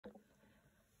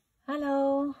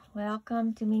Hello,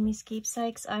 welcome to Miemie's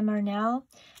Keepsakes. I'm Arnell,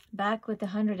 back with the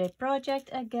 100-day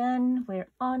project again. We're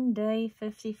on day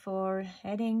 54,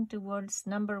 heading towards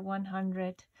number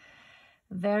 100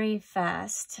 very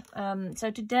fast.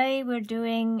 So today we're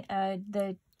doing a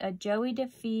Joey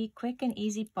DeFee quick and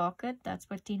easy pocket. That's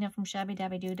what Tina from Shabby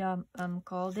Dabby Doodah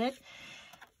called it.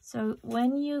 So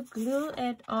when you glue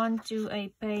it onto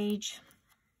a page,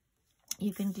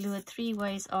 you can glue it 3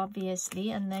 ways, obviously,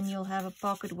 and then you'll have a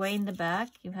pocket way in the back.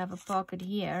 You have a pocket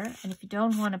here, and if you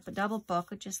don't want a double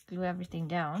pocket, just glue everything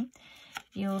down.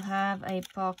 You'll have a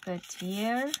pocket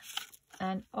here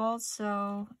and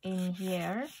also in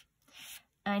here,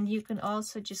 and you can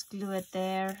also just glue it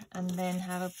there and then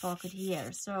have a pocket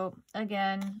here. So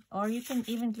again, or you can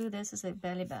even glue this as a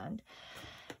belly band.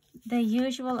 The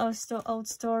usual old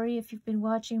story, if you've been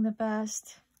watching the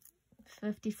past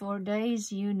 54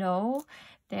 days, you know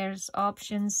there's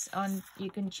options on. You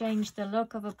can change the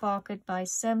look of a pocket by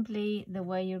simply the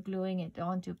way you're gluing it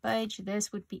onto a page.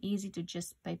 This would be easy to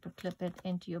just paper clip it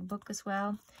into your book as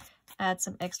well. Add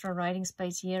some extra writing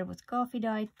space here with coffee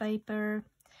dyed paper.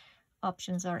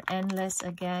 Options are endless.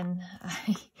 Again,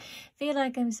 I feel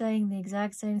like I'm saying the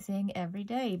exact same thing every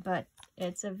day, but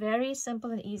it's a very simple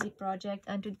and easy project.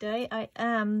 And today I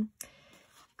am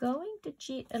going to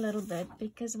cheat a little bit,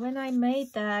 because when I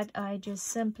made that, I just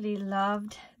simply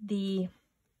loved the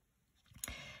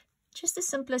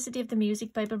simplicity of the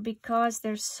music paper, because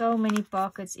there's so many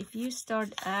pockets. If you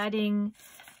start adding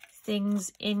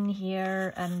things in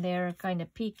here and they're kind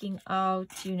of peeking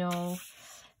out, you know,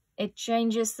 it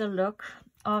changes the look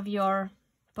of your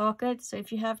pocket. So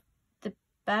if you have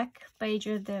back page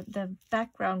or the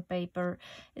background paper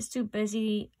is too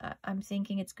busy, I'm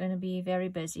thinking it's going to be very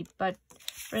busy, but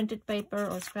printed paper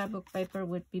or scrapbook paper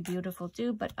would be beautiful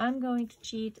too. But I'm going to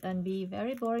cheat and be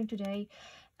very boring today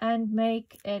and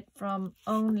make it from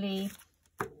only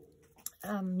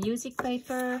music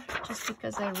paper, just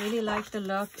because I really like the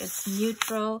look. It's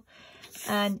neutral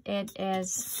and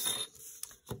it's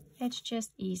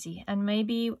just easy. And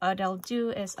maybe what I'll do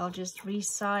is I'll just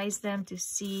resize them to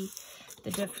see the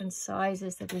different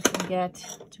sizes that we can get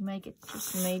to make it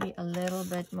just maybe a little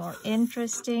bit more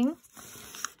interesting.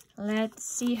 Let's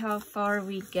see how far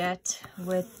we get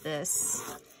with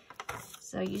this.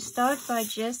 So you start by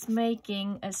just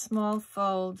making a small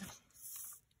fold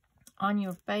on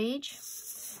your page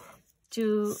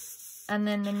and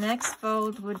then the next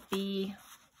fold would be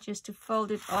just to fold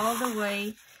it all the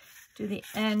way to the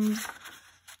end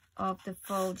of the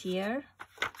fold here,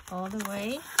 all the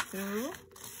way through.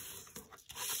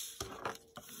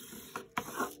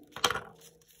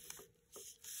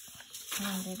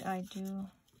 And did I do?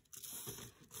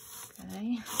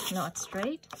 Okay, not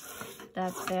straight.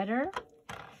 That's better.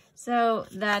 So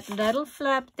that little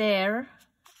flap there,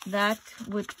 that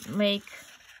would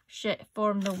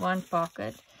form the one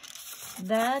pocket.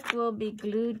 That will be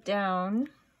glued down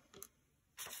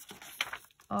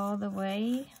all the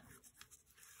way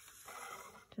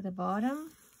to the bottom.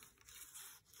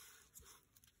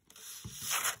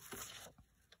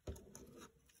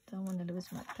 Don't want to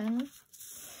lose my pen.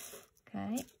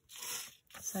 Okay,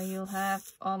 so you'll have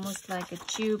almost like a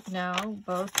tube now.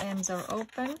 Both ends are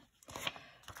open.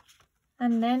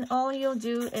 And then all you'll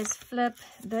do is flip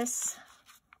this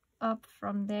up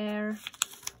from there.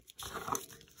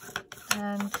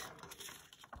 And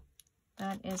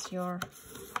that is your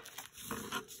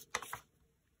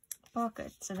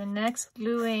pocket. So the next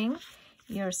gluing,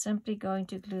 you're simply going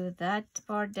to glue that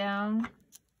part down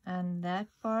and that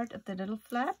part of the little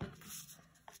flap.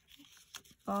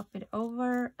 Pop it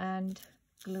over and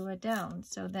glue it down.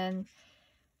 So then,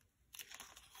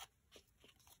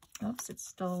 oops, it's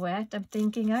still wet. I'm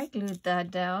thinking I glued that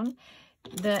down.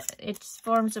 It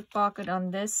forms a pocket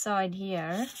on this side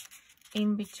here,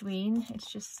 in between.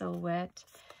 It's just so wet.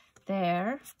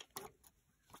 There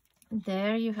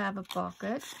you have a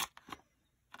pocket.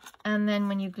 And then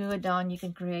when you glue it down, you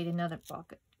can create another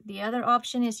pocket. The other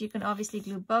option is you can obviously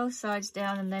glue both sides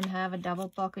down and then have a double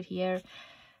pocket here.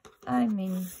 I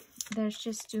mean, there's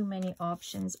just too many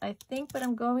options. I think what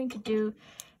I'm going to do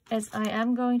is I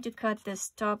am going to cut this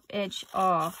top edge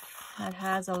off. That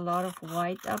has a lot of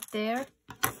white up there.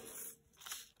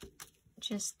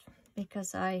 Just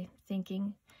because I'm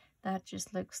thinking that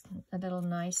just looks a little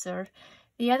nicer.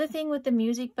 The other thing with the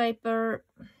music paper,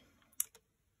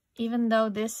 even though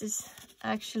this is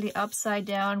actually upside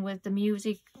down with the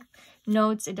music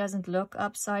notes, it doesn't look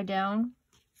upside down.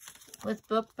 With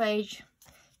book page,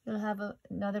 you'll have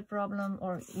another problem,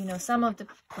 or you know, some of the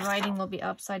writing will be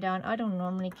upside down. I don't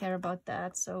normally care about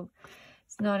that, so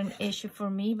it's not an issue for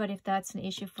me, but if that's an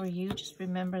issue for you, just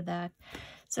remember that.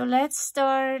 So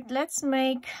let's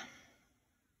make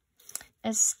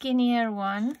a skinnier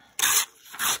one,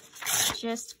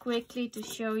 just quickly to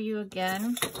show you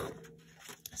again.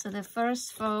 So the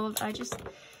first fold,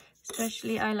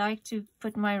 especially I like to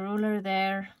put my ruler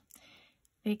there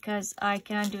because I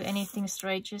can't do anything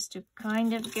straight, just to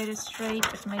kind of get it straight,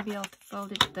 but maybe I'll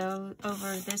fold it though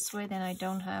over this way, then I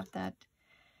don't have that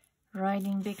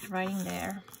big writing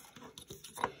there.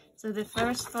 So the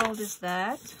first fold is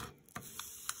that.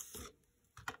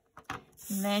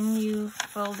 Then you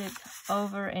fold it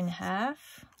over in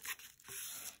half.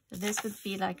 So this would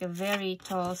be like a very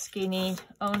tall skinny,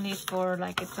 only for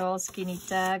like a tall skinny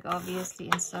tag, obviously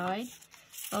inside.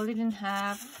 Fold it in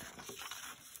half.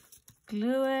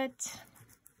 Glue it,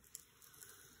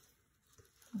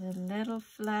 the little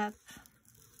flap,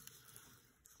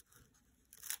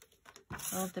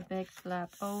 fold the big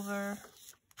flap over.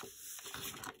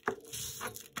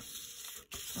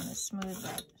 Want to smooth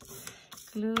that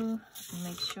glue and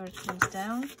make sure it glues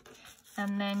down,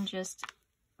 and then just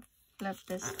flip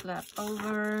this flap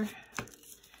over.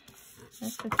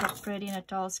 This would look pretty in a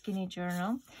tall skinny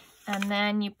journal. And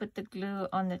then you put the glue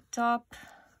on the top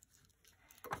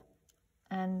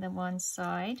and the one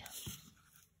side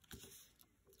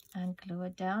and glue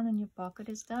it down, and your pocket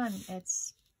is done.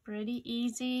 It's pretty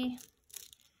easy.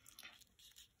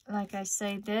 Like I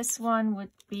say, this one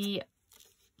would be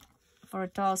for a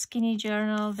tall skinny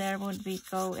journal. There would be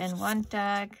go in one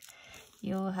tag.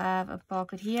 You'll have a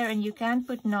pocket here, and you can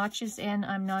put notches in.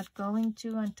 I'm not going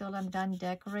to until I'm done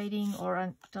decorating, or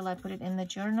until I put it in the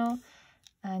journal.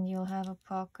 And you'll have a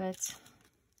pocket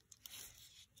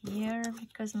here.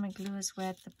 Because my glue is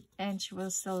wet, the edge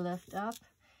will still lift up.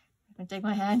 I can take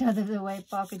my hand out of the way,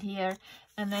 pocket here,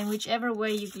 and then whichever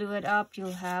way you glue it up,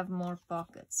 you'll have more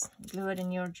pockets. Glue it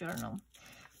in your journal.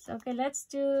 So okay, let's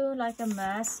do like a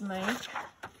mass make.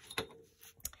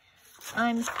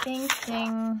 I'm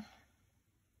thinking,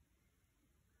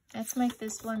 let's make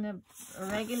this one a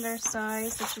regular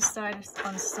size. Let's just start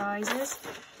on sizes.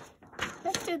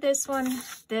 Let's do this one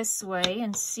this way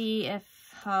and see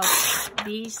how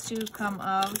these two come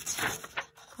out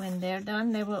when they're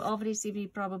done. They will obviously be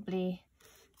probably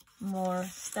more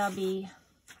stubby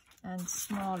and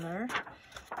smaller.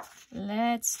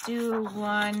 Let's do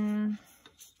one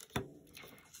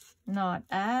not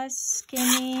as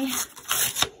skinny.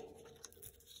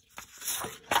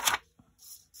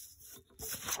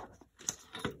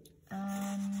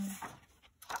 And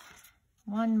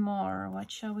one more.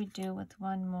 What shall we do with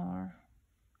one more?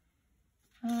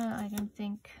 I don't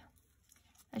think.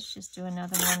 Let's just do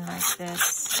another one like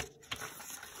this.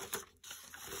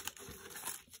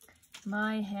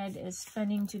 My head is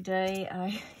spinning today.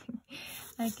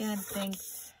 I can't think.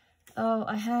 Oh,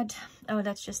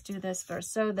 let's just do this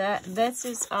first. So this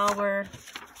is our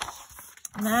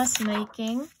mass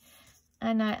making,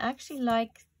 and I actually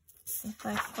like, if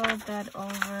I fold that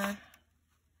over,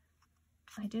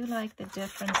 I do like the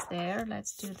difference there.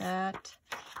 Let's do that.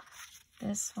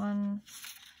 This one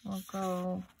will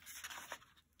go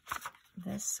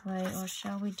this way, or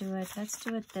shall we do it? Let's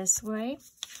do it this way.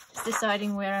 Just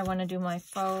deciding where I want to do my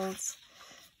folds.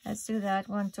 Let's do that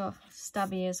one to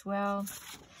stubby as well.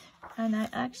 And I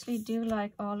actually do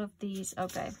like all of these.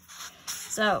 Okay,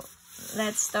 so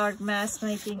let's start mass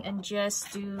making and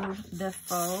just do the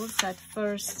folds. That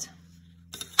first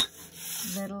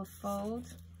little fold.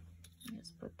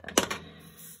 Just put that.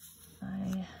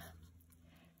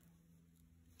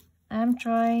 I'm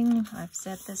trying, I've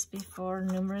said this before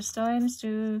numerous times,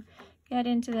 to get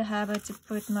into the habit to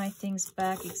put my things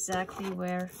back exactly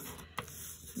where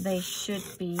they should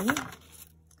be.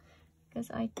 Because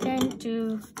I tend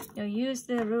to use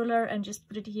the ruler and just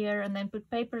put it here and then put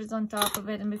papers on top of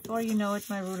it, and before you know it,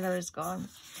 my ruler is gone.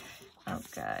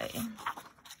 Okay.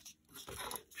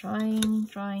 Trying.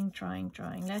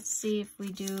 Let's see if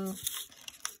we do.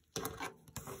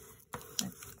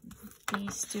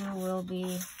 These two will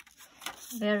be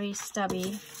very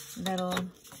stubby little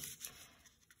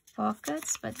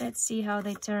pockets, but let's see how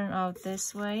they turn out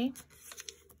this way.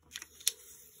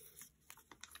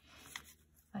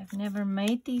 I've never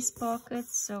made these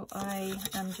pockets, so I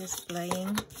am just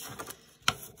playing.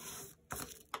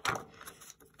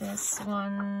 This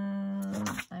one,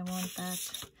 I want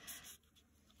that.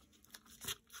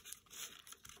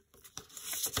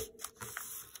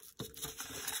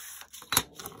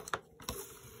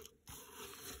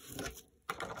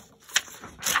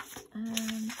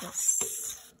 And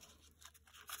this.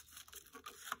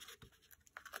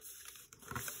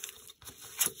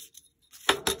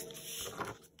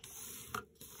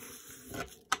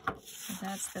 So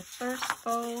that's the first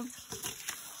fold.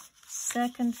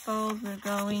 second fold, we're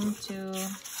going to,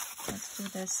 let's do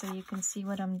this so you can see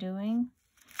what I'm doing.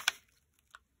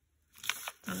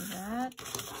 Do that.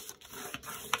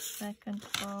 Second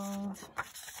fold.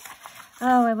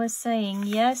 Oh, I was saying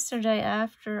yesterday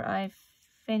after I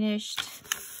finished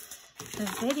the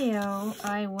video,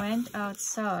 I went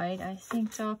outside, I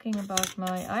think talking about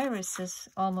my irises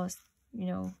almost, you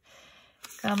know,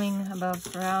 coming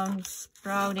above ground,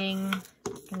 sprouting.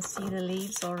 You can see the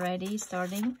leaves already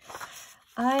starting.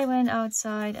 I went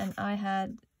outside and I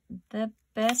had the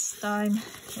best time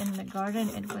in the garden.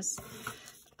 It was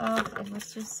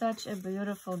just such a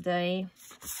beautiful day.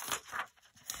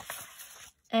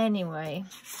 Anyway,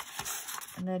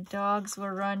 the dogs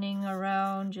were running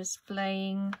around, just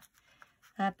playing,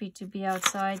 happy to be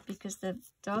outside, because the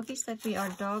doggies that we are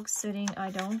dog sitting, I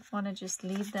don't want to just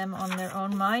leave them on their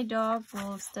own. My dog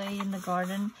will stay in the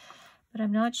garden, but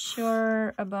I'm not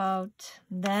sure about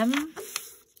them.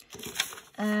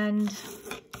 And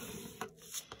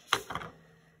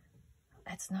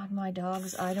it's not my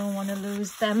dogs. I don't want to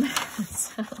lose them.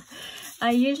 So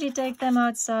I usually take them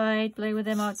outside, play with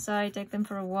them outside, take them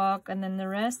for a walk, and then the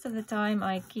rest of the time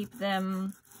I keep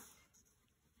them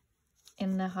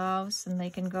in the house, and they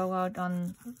can go out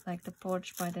on like the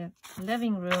porch by the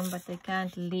living room, but they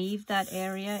can't leave that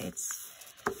area.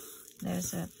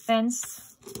 There's a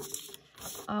fence.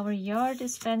 Our yard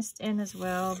is fenced in as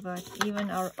well, but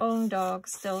even our own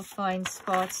dogs still find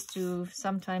spots to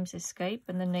sometimes escape,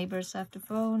 and the neighbors have to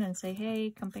phone and say,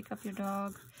 hey, come pick up your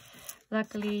dog.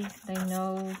 Luckily, they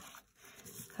know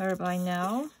her by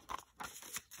now.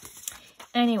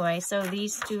 Anyway, so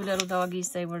these two little doggies,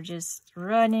 they were just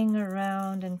running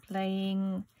around and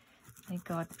playing. They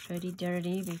got pretty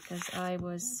dirty because I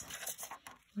was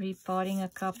repotting a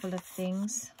couple of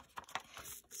things.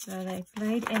 So they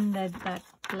played in that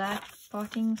black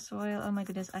potting soil. Oh my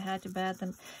goodness, I had to bath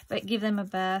them, but give them a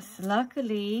bath.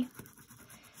 Luckily,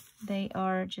 they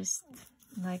are just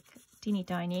like teeny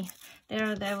tiny. There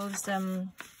are those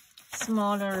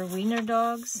smaller wiener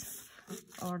dogs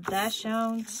or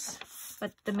dachshunds,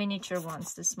 but the miniature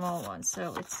ones, the small ones.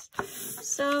 So it's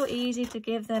so easy to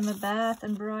give them a bath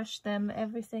and brush them.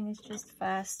 Everything is just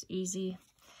fast, easy.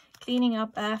 Cleaning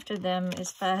up after them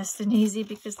is fast and easy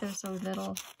because they're so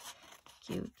little.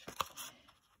 Cute.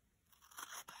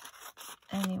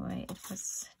 Anyway, it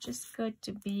was just good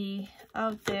to be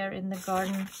out there in the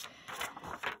garden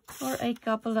for a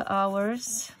couple of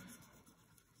hours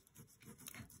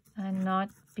and not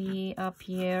be up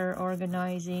here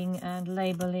organizing and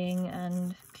labeling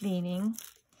and cleaning.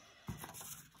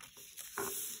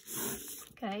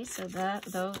 Okay, so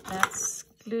that's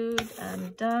glued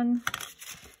and done.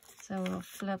 So we'll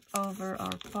flip over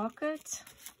our pocket.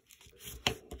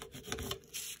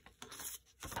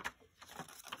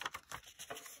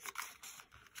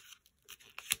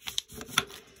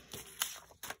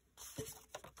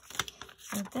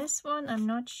 So this one, I'm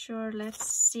not sure. Let's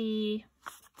see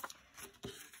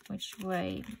which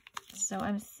way. So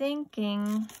I'm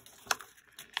thinking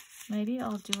maybe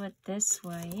I'll do it this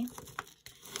way.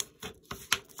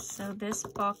 So this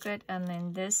pocket and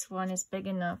then this one is big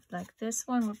enough. Like this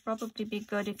one would probably be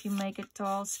good if you make a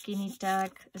tall skinny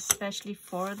tag, especially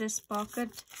for this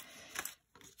pocket.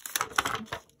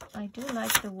 I do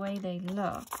like the way they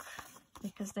look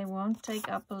because they won't take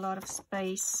up a lot of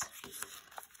space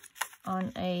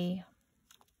on a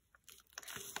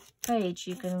page.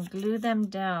 You can glue them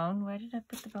down. Where did I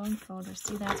put the bone folder?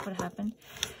 See, that's what happened.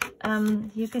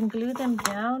 You can glue them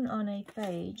down on a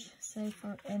page. Say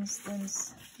for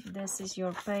instance, this is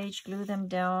your page, glue them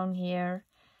down here,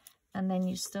 and then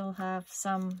you still have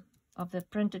some of the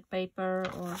printed paper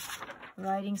or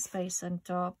writing space on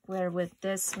top, where with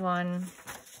this one,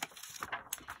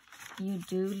 you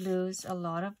do lose a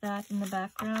lot of that in the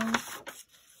background.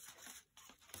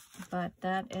 But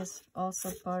that is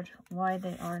also part why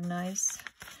they are nice.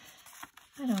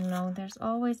 I don't know, there's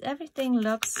always, everything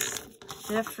looks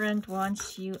different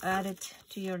once you add it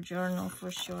to your journal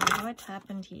for sure. What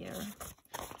happened here?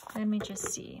 Let me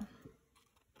just see.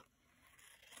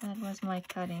 That was my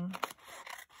cutting.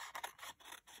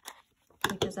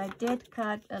 Because I did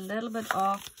cut a little bit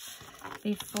off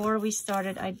before we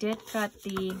started. I did cut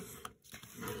the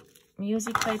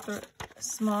music paper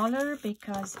smaller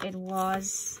because it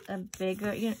was a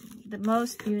bigger, you know, the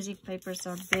most music papers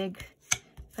are big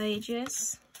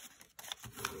pages.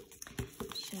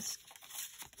 Just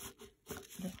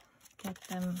get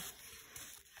them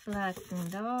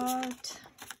flattened out.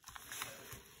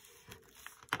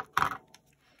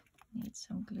 Need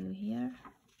some glue here.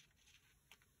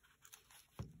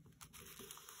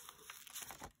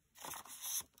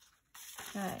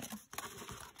 Okay.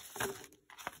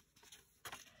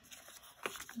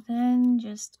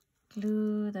 just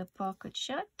glue the pocket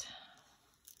shut.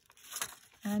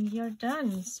 And you're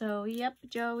done. So yep,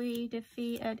 Joey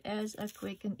defeated as a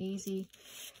quick and easy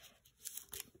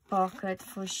pocket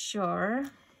for sure.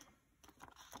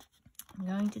 I'm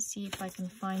going to see if I can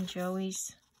find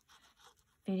Joey's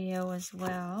video as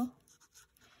well.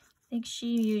 I think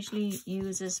she usually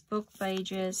uses book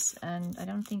pages, and I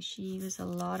don't think she uses a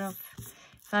lot of,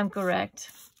 if I'm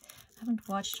correct. I haven't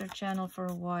watched her channel for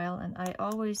a while, and I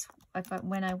always,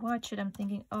 when I watch it, I'm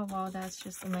thinking, oh wow, that's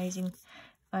just amazing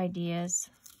ideas.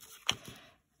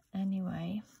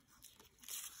 Anyway,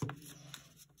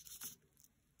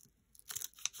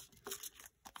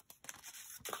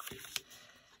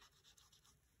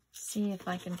 see if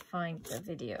I can find the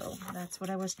video. That's what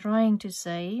I was trying to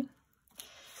say.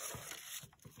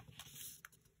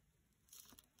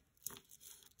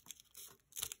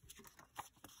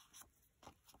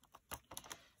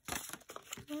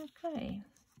 Okay,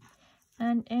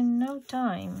 and in no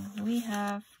time we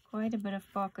have quite a bit of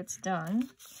pockets done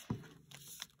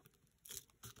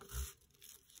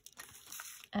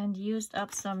and used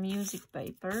up some music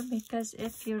paper, because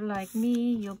if you're like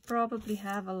me, you'll probably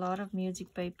have a lot of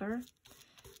music paper.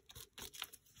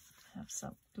 I have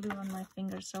some glue on my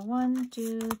fingers. So 1,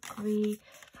 2, 3,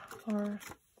 4,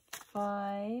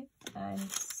 5, and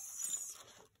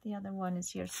the other one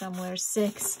is here somewhere,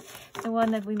 6. The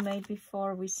one that we made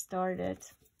before we started.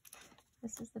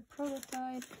 This is the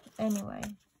prototype. Anyway,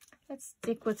 let's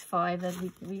stick with 5. That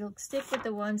we'll stick with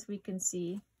the ones we can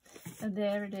see. And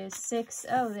there it is, 6.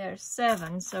 Oh, there's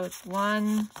 7. So it's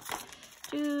 1,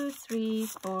 2, 3,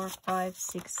 4, 5,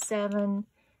 6, 7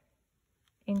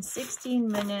 in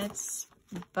 16 minutes.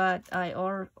 But I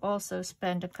also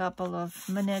spent a couple of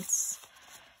minutes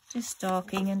just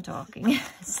talking and talking.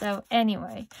 So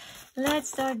anyway, let's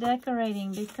start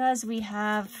decorating, because we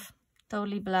have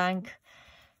totally a blank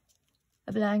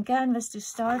canvas to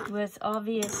start with.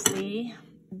 Obviously,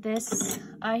 this,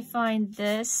 I find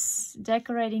this,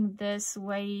 decorating this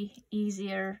way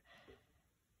easier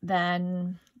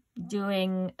than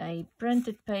doing a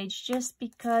printed page, just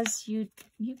because you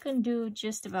can do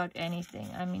just about anything.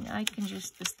 I mean, I can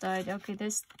just decide, okay,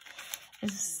 this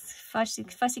is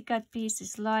fussy cut piece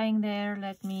is lying there.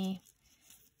 Let me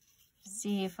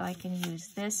see if I can use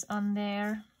this on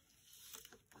there.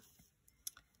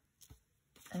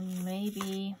 And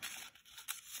maybe,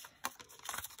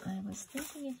 I was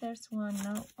thinking if there's one.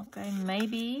 No, okay,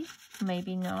 maybe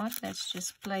not. Let's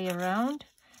just play around.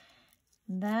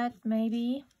 That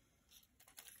maybe.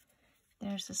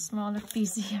 There's a smaller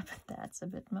piece here, but that's a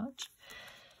bit much.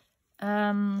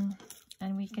 And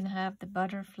we can have the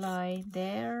butterfly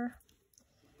there.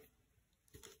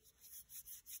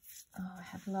 Oh, I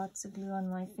have lots of glue on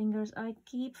my fingers. I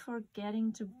keep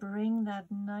forgetting to bring that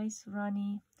nice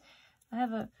runny. I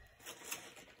have a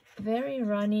very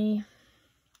runny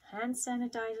hand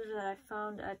sanitizer that I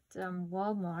found at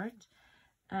Walmart,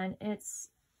 and it's,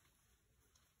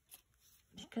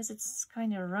 because it's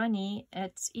kind of runny,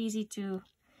 it's easy to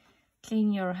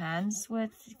clean your hands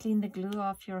with, clean the glue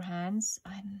off your hands.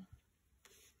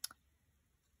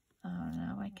 Oh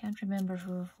no, I can't remember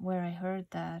where I heard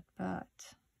that, but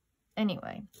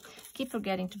anyway, keep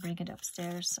forgetting to bring it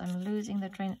upstairs. I'm losing the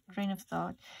train of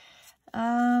thought.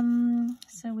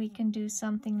 So we can do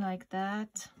something like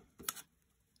that.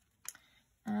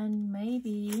 And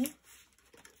maybe,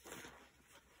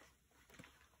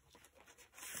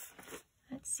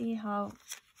 let's see how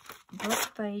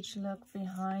book page look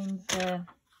behind the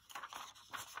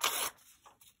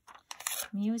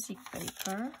music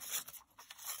paper.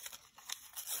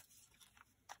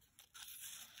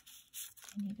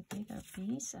 I need a bigger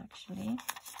piece actually.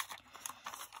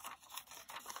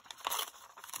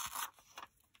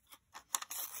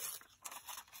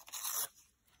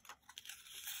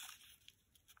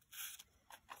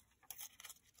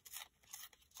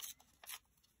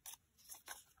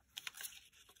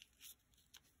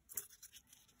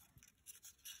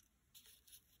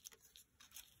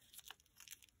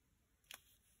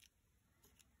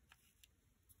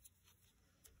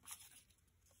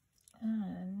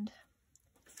 And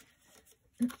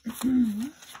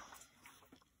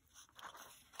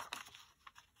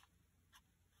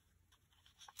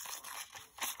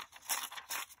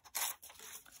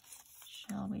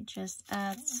shall we just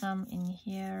add some in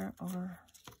here? Or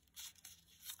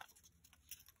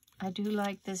I do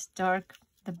like this dark,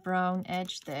 the brown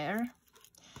edge there,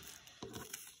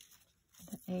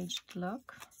 the aged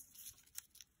look,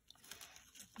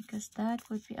 because that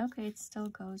would be okay. It still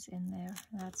goes in there.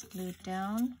 That's glued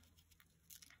down.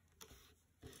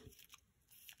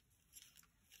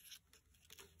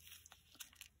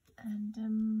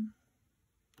 And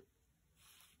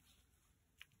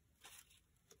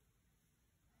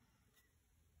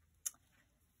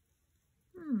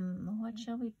what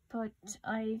shall we put?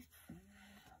 I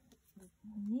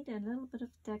need a little bit of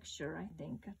texture, I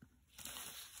think.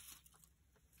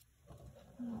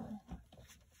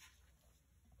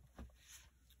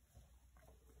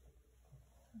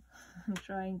 I'm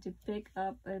trying to pick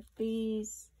up a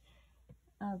piece.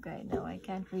 Okay, no, I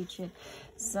can't reach it.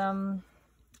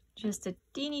 Just a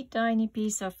teeny tiny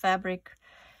piece of fabric,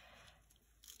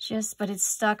 but it's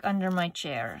stuck under my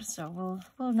chair, so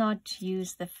we'll not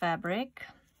use the fabric.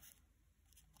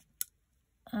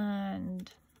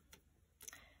 And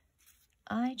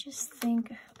I just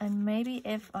think, and maybe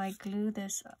if I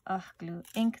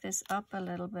ink this up a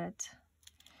little bit.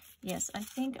 Yes, I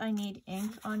think I need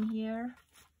ink on here.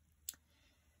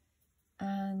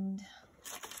 And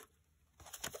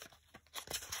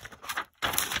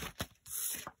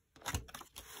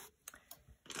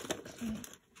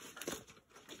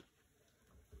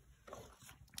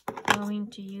going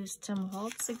to use Tom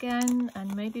Holtz again,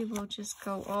 and maybe we'll just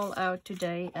go all out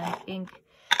today and ink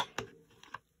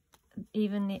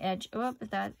even the edge. Oh,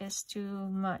 that is too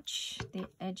much. The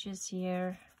edges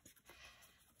here,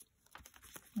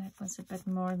 that was a bit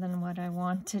more than what I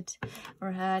wanted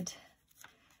or had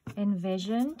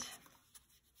envisioned.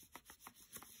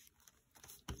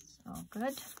 So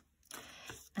good.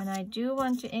 And I do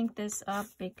want to ink this up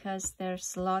because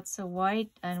there's lots of white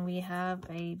and we have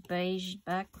a beige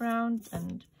background,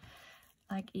 and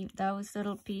like those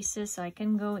little pieces I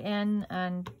can go in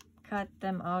and cut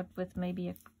them out with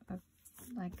maybe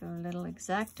like a little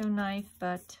X-Acto knife,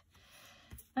 but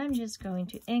I'm just going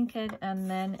to ink it,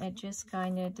 and then it just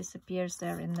kind of disappears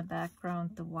there in the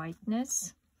background, the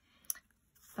whiteness.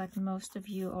 But most of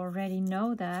you already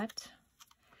know that.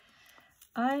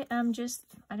 I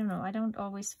don't know, I don't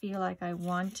always feel like I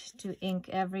want to ink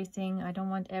everything. I don't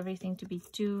want everything to be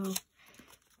too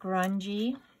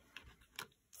grungy.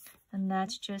 And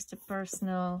that's just a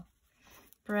personal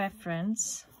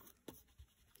preference.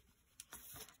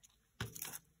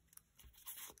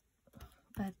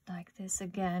 But like this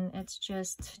again, it's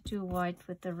just too white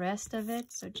with the rest of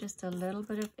it. So just a little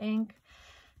bit of ink.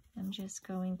 I'm just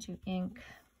going to ink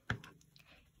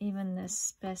even this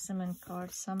specimen card,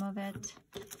 some of it.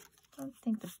 I don't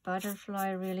think the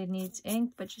butterfly really needs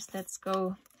ink, but just let's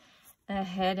go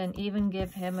ahead and even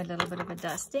give him a little bit of a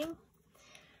dusting.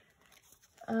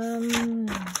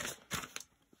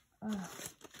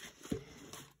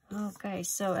 Okay,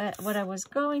 so what I was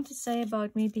going to say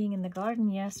about me being in the garden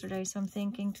yesterday, so I'm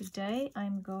thinking today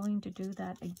I'm going to do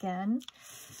that again.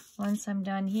 Once I'm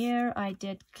done here, I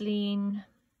did clean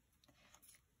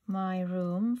my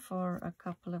room for a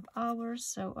couple of hours,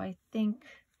 so I think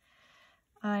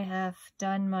I have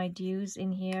done my dues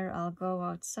in here. I'll go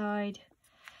outside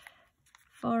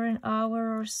for an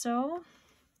hour or so,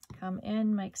 come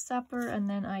in, make supper, and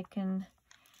then I can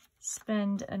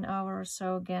spend an hour or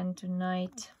so again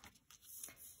tonight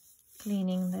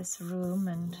cleaning this room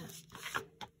and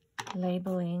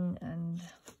labeling and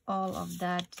all of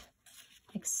that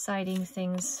exciting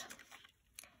things.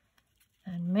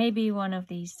 And maybe one of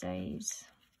these days.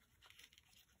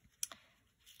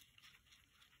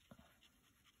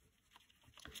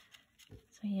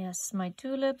 So yes, my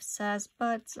tulips has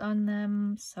buds on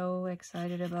them. So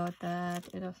excited about that.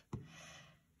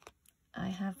 I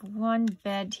have one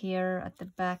bed here at the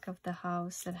back of the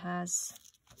house that has,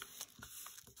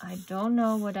 I don't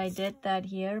know what I did that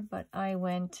year, but I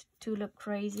went tulip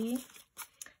crazy.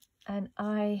 And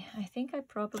I think I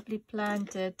probably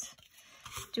planted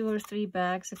 2 or 3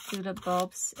 bags of tulip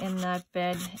bulbs in that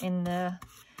bed in the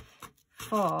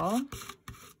fall.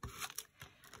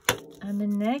 And the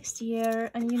next year,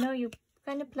 and you know, you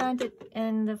kind of plant it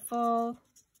in the fall.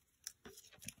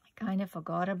 I kind of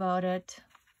forgot about it.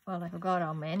 Well, I forgot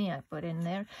how many I put in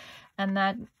there. And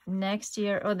that next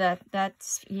year, or the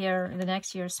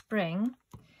next year spring,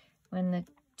 when the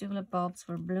tulip bulbs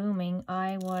were blooming,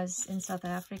 I was in South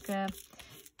Africa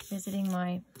visiting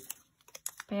my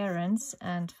parents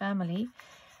and family,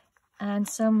 and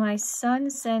so my son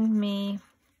sent me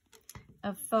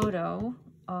a photo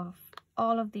of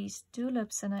all of these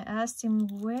tulips, and I asked him,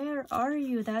 where are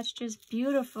you? That's just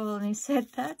beautiful. And he said,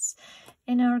 that's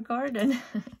in our garden.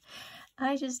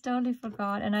 I just totally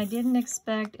forgot, and I didn't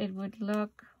expect it would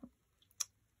look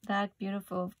that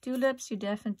beautiful. Tulips, you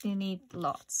definitely need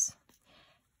lots.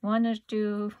 1 or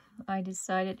 2, I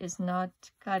decided, is not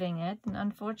cutting it. And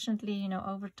unfortunately, you know,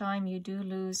 over time you do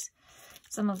lose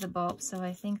some of the bulbs. So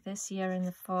I think this year in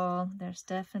the fall, there's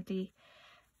definitely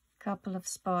a couple of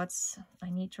spots.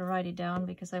 I need to write it down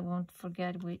because I won't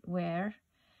forget where.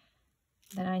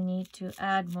 That I need to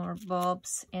add more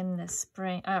bulbs in the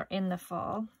spring, or in the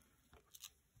fall.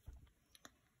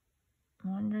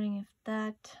 I'm wondering if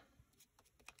that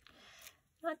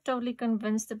Not totally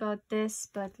convinced about this,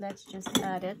 but let's just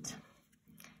add it,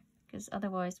 because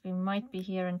otherwise we might be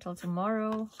here until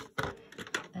tomorrow,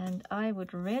 and I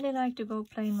would really like to go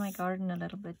play in my garden a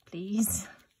little bit, please.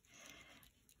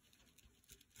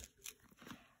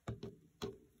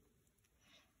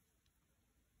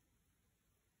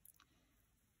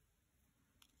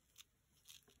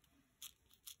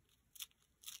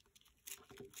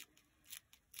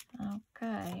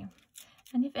 Okay,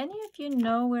 and if any of you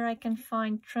know where I can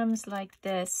find trims like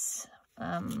this,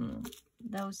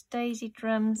 those daisy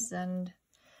trims, and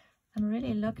I'm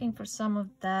really looking for some of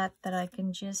that I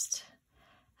can just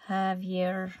have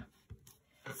here,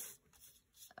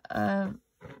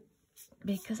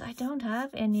 because I don't have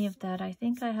any of that. I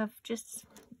think I have just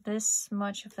this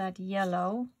much of that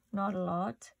yellow, not a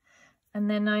lot. And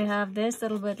then I have this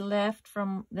little bit left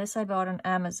from this I bought on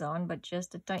Amazon, but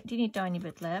just a tiny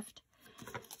bit left.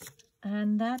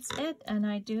 And that's it. And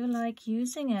I do like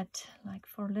using it, like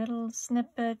for little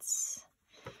snippets.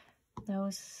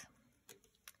 Those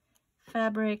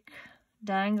fabric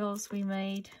dangles we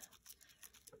made.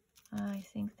 I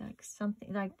think like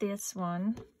something like this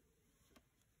one.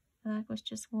 That was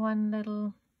just one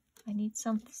little... I need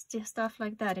some stuff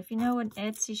like that. If you know an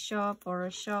Etsy shop or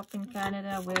a shop in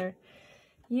Canada where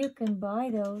you can buy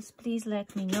those, please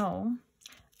let me know.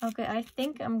 Okay, I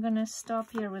think I'm gonna stop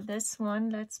here with this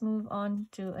one. Let's move on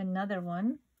to another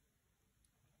one.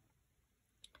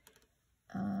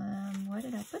 Where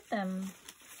did I put them?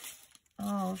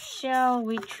 Oh, shall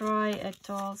we try a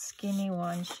tall, skinny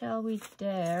one? Shall we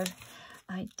dare?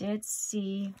 I did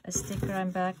see a sticker. I'm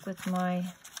back with my...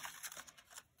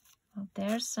 Oh,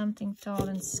 there's something tall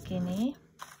and skinny.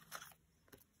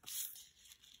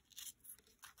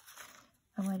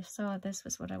 Oh, I saw this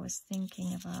was what I was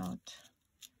thinking about.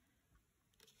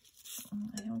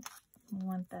 I don't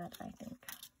want that, I think.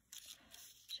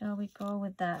 Shall we go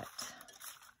with that?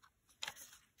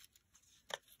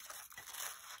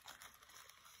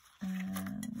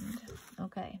 And,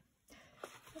 okay.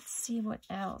 Let's see what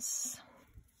else.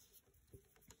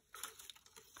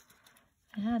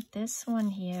 I had this one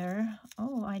here.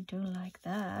 Oh, I do like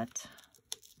that.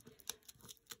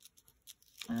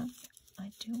 Well,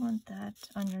 I do want that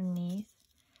underneath.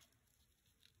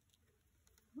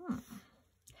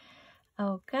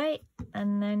 Okay,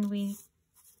 and then we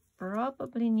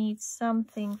probably need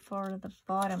something for the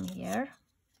bottom here.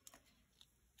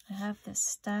 I have this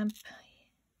stamp.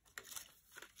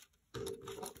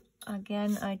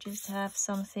 Again, I just have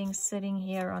something sitting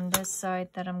here on this side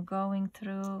that I'm going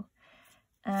through.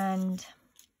 And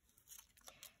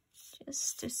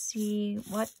just to see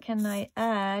what can I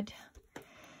add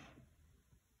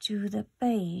to the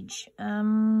page.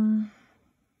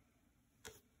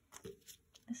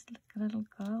 This little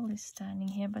girl is standing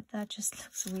here, but that just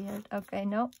looks weird. Okay,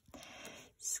 no,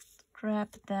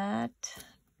 scrap that.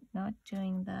 Not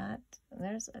doing that.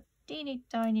 There's a teeny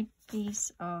tiny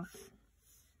piece of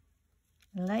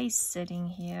lace sitting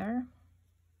here.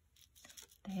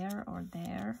 There or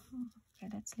there. Okay,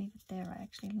 let's leave it there. I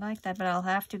actually like that, but I'll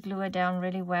have to glue it down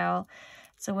really well.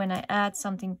 So when I add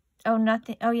something, oh,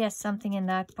 nothing, oh yes, something in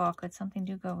that pocket, something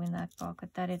do go in that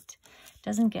pocket, that it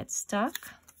doesn't get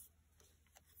stuck.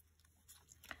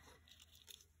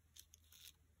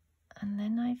 And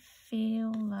then I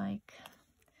feel like,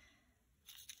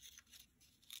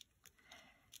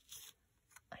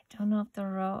 I don't know if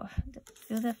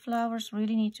do the flowers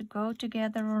really need to go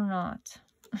together or not.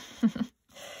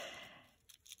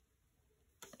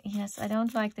 Yes, I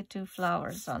don't like the two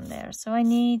flowers on there, so I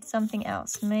need something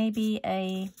else. Maybe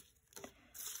a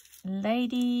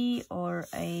lady or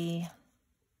a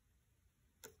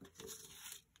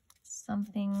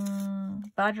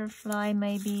something butterfly,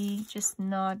 maybe, just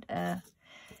not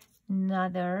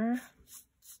another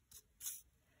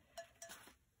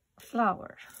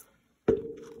flower.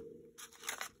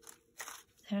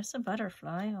 There's a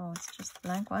butterfly. Oh, it's just a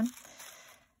blank one.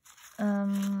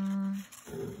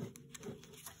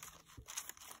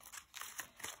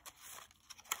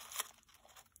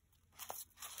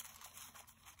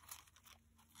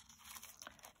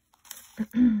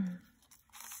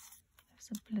 There's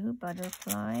a blue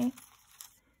butterfly.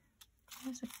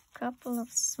 There's a couple of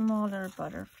smaller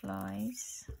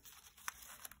butterflies.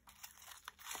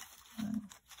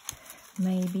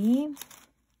 Maybe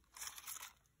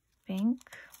pink.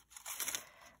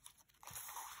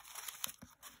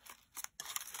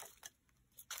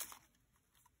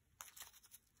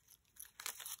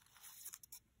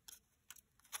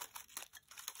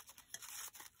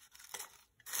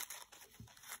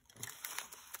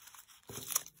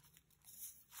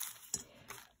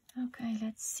 Okay,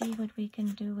 let's see what we can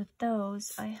do with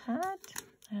those. I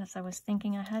As I was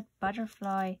thinking, I had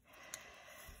butterfly.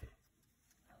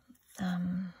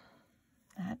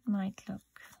 That might look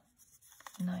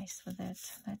nice with it.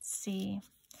 Let's see.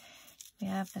 We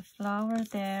have the flower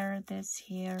there, this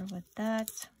here with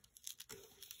that.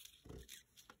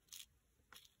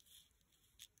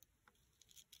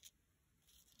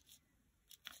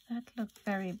 That looked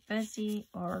very busy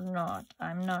or not,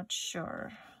 I'm not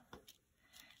sure.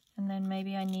 And then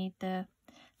maybe I need the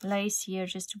lace here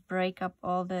just to break up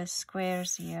all the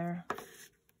squares here.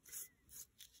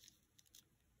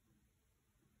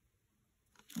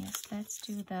 Yes, let's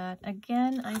do that.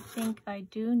 Again, I think I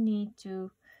do need to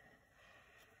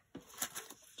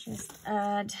just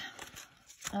add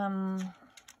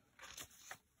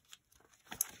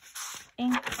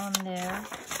ink on there.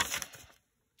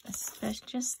 Especially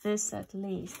just this at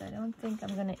least. I don't think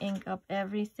I'm going to ink up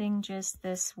everything, just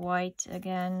this white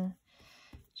again,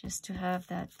 just to have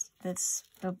that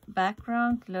the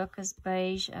background look as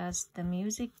beige as the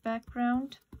music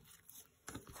background.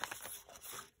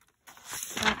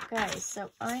 Okay,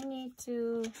 so I need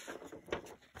to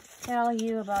tell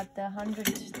you about the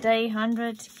day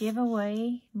 100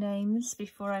 giveaway names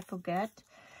before I forget.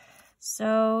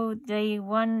 So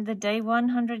the day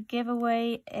 100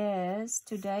 giveaway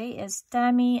today is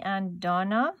Tammy and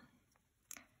Donna.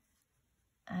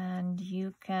 And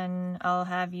I'll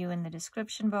have you in the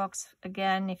description box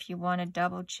again if you want to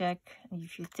double check,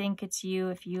 if you think it's you,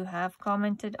 if you have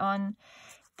commented on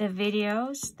the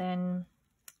videos, then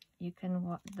you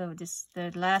can,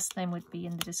 the last name would be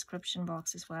in the description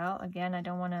box as well. Again, I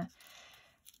don't want to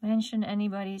mention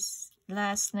anybody's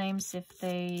last names if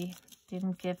they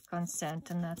didn't give consent,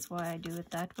 and that's why I do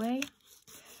it that way.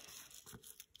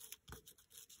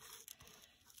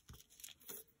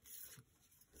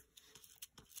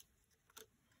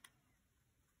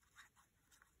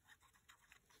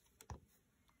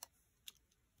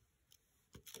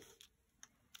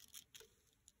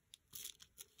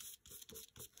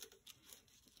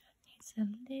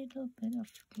 Needs a little bit of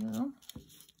glue.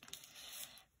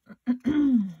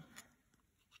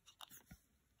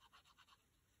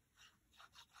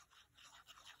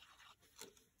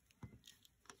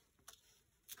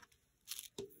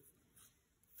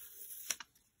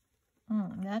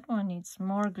 That one needs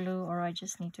more glue, or I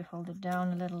just need to hold it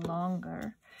down a little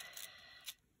longer.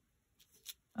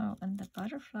 Oh, and the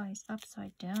butterfly is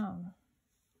upside down.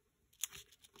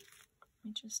 Let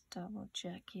me just double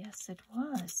check. Yes, it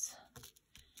was.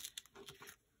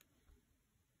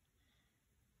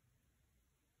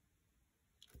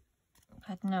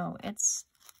 But no, it's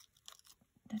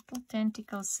little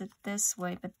tentacles sit this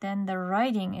way, but then the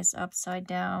writing is upside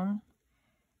down.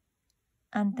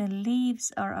 And the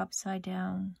leaves are upside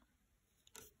down.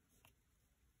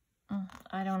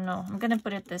 I don't know. I'm going to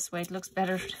put it this way. It looks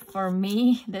better for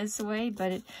me this way,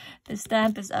 but the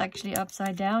stamp is actually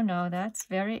upside down. Oh, that's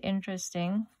very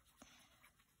interesting.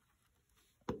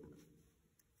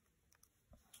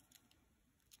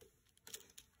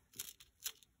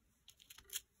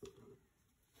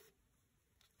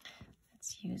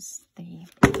 Let's use the...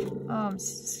 Oh,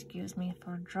 excuse me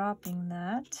for dropping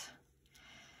that.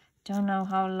 Don't know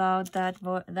how loud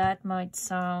that might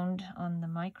sound on the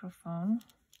microphone.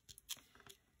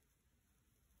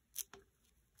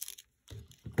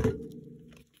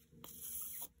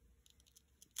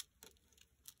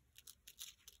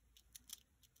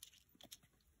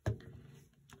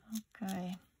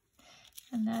 Okay,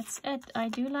 and that's it. I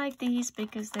do like these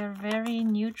because they're very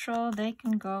neutral. They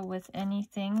can go with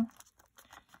anything.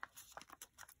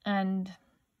 And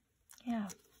yeah,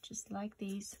 just like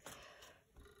these.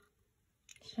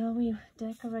 Shall we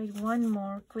decorate one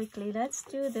more quickly? Let's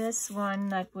do this one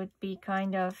that would be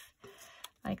kind of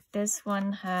like this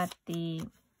one had the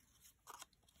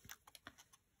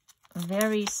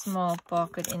very small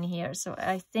pocket in here. So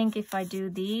I think if I do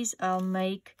these, I'll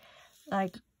make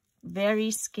like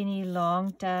very skinny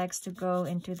long tags to go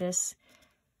into this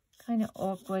kind of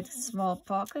awkward small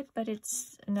pocket, but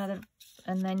it's another,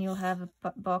 and then you'll have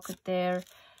a pocket there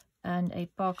and a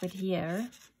pocket here.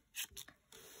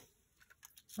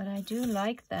 But I do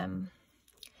like them.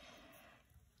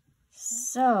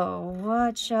 So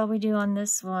what shall we do on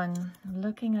this one? I'm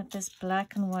looking at this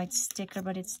black and white sticker,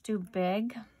 but it's too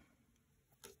big.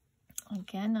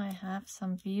 Again, I have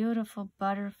some beautiful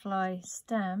butterfly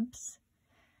stamps.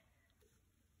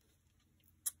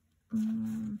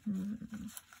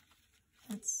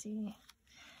 Let's see.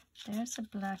 There's a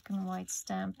black and white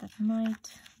stamp that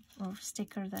might, or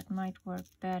sticker that might work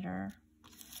better.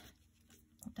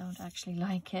 I don't actually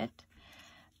like it.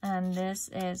 And this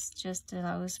is just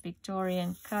those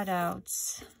Victorian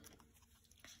cutouts.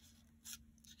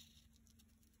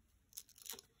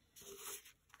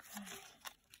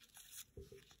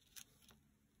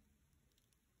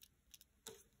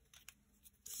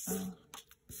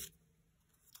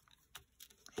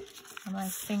 My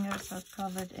fingers are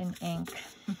covered in ink.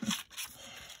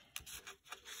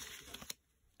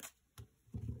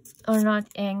 Or not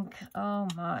ink, oh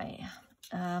my.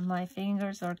 My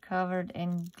fingers are covered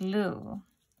in glue.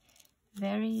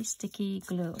 Very sticky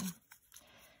glue.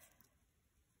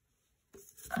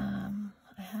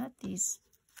 I had these,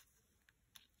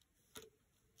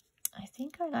 I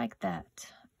think I like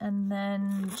that. And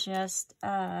then just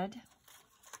add,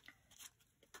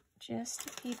 just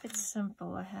to keep it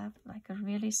simple, I have like a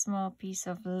really small piece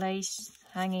of lace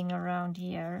hanging around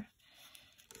here.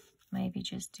 Maybe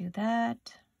just do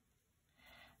that.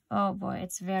 Oh boy,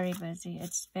 it's very busy.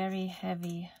 It's very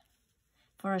heavy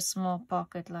for a small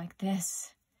pocket like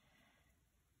this.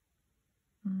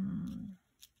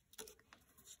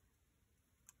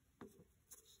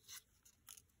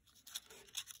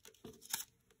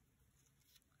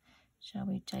 Shall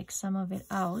we take some of it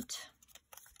out?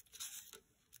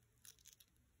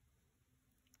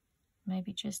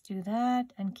 Maybe just do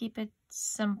that and keep it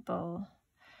simple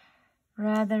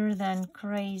rather than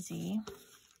crazy.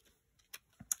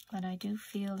 But I do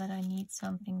feel that I need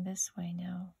something this way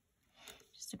now,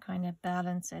 just to kind of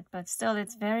balance it. But still,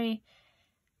 it's very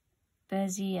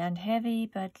busy and heavy,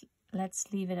 but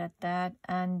let's leave it at that.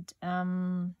 And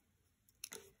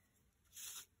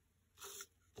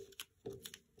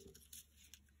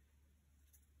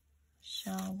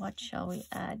what shall we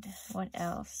add? What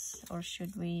else? Or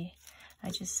should we? I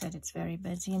just said it's very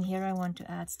busy, and here I want to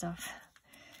add stuff.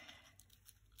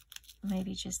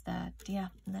 Maybe just that. Yeah,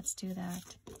 let's do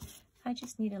that. I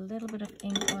just need a little bit of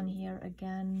ink on here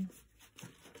again.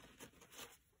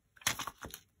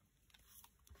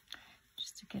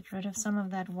 Just to get rid of some of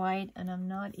that white, and I'm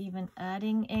not even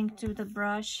adding ink to the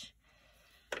brush.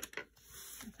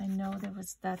 I know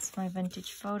that's my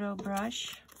vintage photo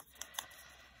brush.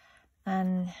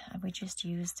 And we just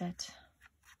used it.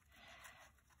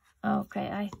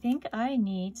 Okay, I think I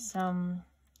need some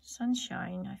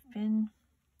sunshine. I've been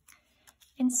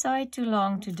inside too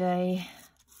long today.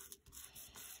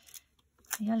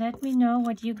 Yeah, let me know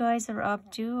what you guys are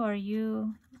up to. Are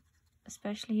you,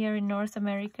 especially here in North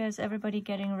America, is everybody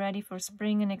getting ready for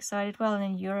spring and excited? Well, and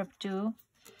in Europe too.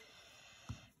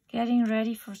 Getting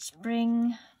ready for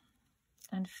spring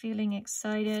and feeling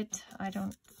excited.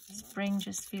 Spring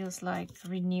just feels like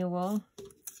renewal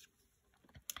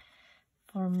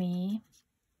for me.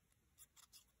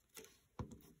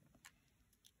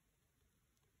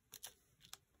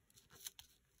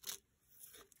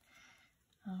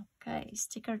 Okay,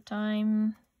 sticker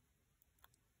time.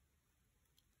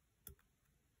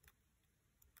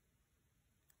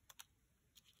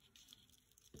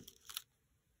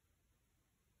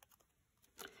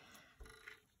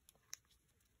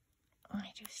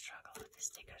 I do struggle with the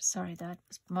stickers. Sorry, that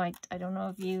was I don't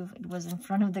know if it was in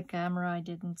front of the camera, I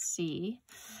didn't see.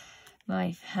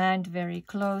 My hand very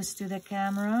close to the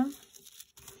camera.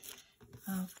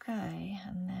 Okay,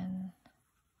 and then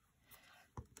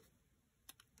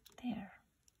there.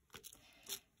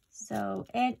 So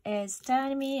it is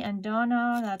Tammy and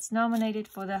Donna that's nominated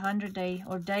for the 100-day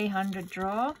or day 100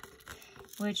 draw,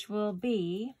 which will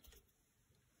be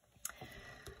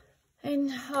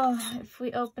if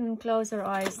we open and close our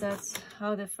eyes, that's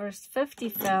how the first 50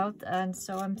 felt, and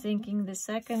so I'm thinking the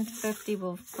second 50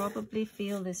 will probably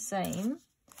feel the same.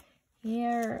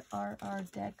 Here are our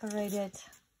decorated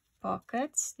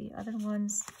pockets. The other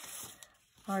ones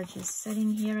are just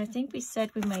sitting here. I think we said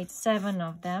we made 7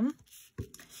 of them.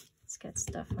 Let's get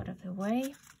stuff out of the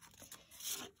way.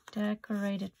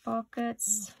 Decorated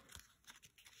pockets.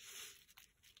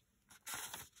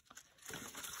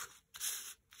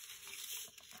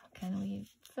 Can we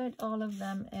fit all of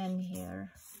them in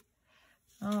here?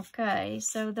 Okay,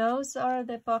 so those are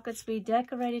the pockets we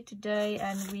decorated today,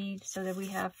 and so that we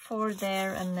have 4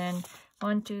 there, and then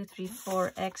 1, 2, 3,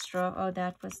 4 extra. Oh,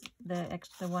 that was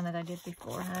the one that I did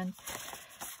beforehand.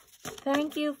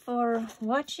 Thank you for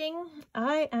watching.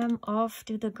 I am off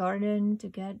to the garden to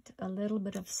get a little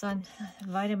bit of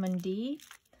vitamin D,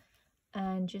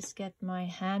 and just get my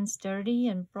hands dirty,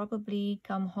 and probably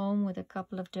come home with a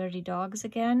couple of dirty dogs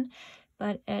again.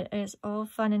 But it is all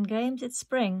fun and games. It's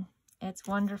spring. It's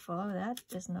wonderful. Oh, that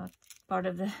is not part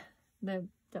of the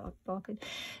dog pocket.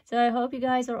 So I hope you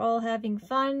guys are all having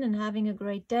fun and having a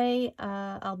great day.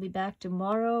 I'll be back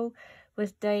tomorrow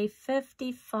with day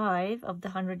 55 of the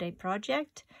 100-day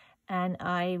project, and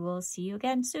I will see you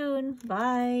again soon.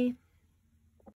 Bye.